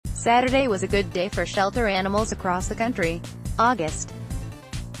Saturday was a good day for shelter animals across the country. August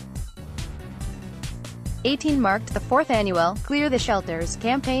 18 marked the fourth annual Clear the Shelters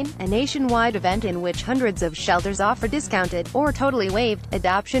campaign, a nationwide event in which hundreds of shelters offer discounted, or totally waived,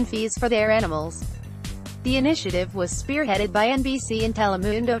 adoption fees for their animals. The initiative was spearheaded by NBC and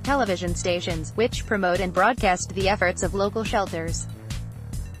Telemundo television stations, which promote and broadcast the efforts of local shelters.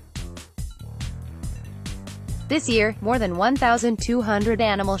 This year, more than 1,200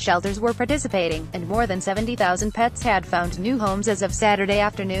 animal shelters were participating, and more than 70,000 pets had found new homes as of Saturday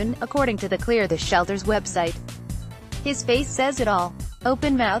afternoon, according to the Clear the Shelters website. His face says it all.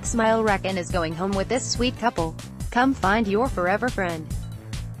 Open mouth smile reckon is going home with this sweet couple. Come find your forever friend.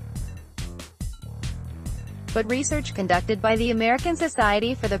 But research conducted by the American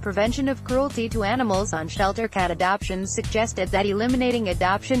Society for the Prevention of Cruelty to Animals on shelter cat adoptions suggested that eliminating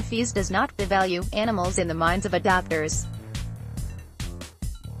adoption fees does not devalue animals in the minds of adopters.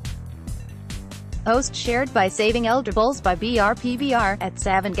 Post shared by Saving Elderbles by BRPBR, at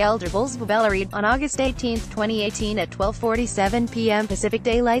Saving Elderbles Bellereed, on August 18, 2018 at 12:47 p.m. Pacific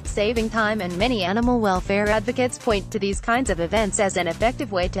Daylight Saving Time. And many animal welfare advocates point to these kinds of events as an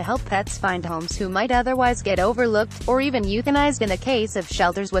effective way to help pets find homes who might otherwise get overlooked, or even euthanized in the case of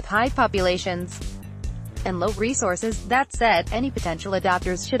shelters with high populations and low resources. That said, any potential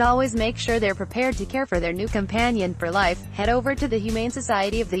adopters should always make sure they're prepared to care for their new companion for life. Head over to the Humane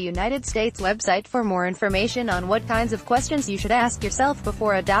Society of the United States website for more information on what kinds of questions you should ask yourself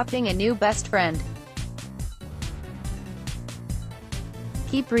before adopting a new best friend.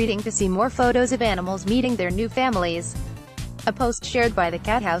 Keep reading to see more photos of animals meeting their new families. A post shared by the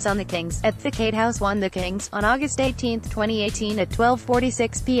Cat House on the Kings, at the Cat House on the Kings, on August 18, 2018 at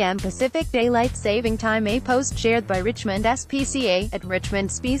 12:46 p.m. Pacific Daylight Saving Time. A post shared by Richmond SPCA, at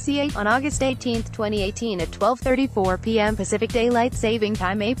Richmond SPCA, on August 18, 2018 at 12:34 p.m. Pacific Daylight Saving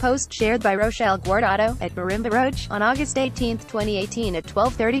Time. A post shared by Rochelle Guardado, at Marimba Roach, on August 18, 2018 at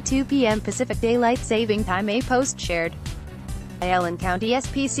 12:32 p.m. Pacific Daylight Saving Time. A post shared by Allen County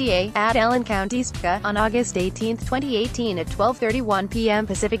SPCA, at Allen County SPCA, on August 18, 2018 at 12:31 p.m.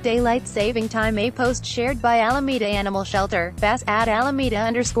 Pacific Daylight Saving Time. A post shared by Alameda Animal Shelter, Bass, at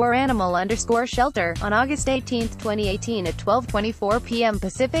Alameda_Animal_Shelter, on August 18, 2018 at 12:24 p.m.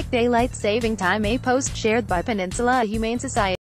 Pacific Daylight Saving Time. A post shared by Peninsula Humane Society.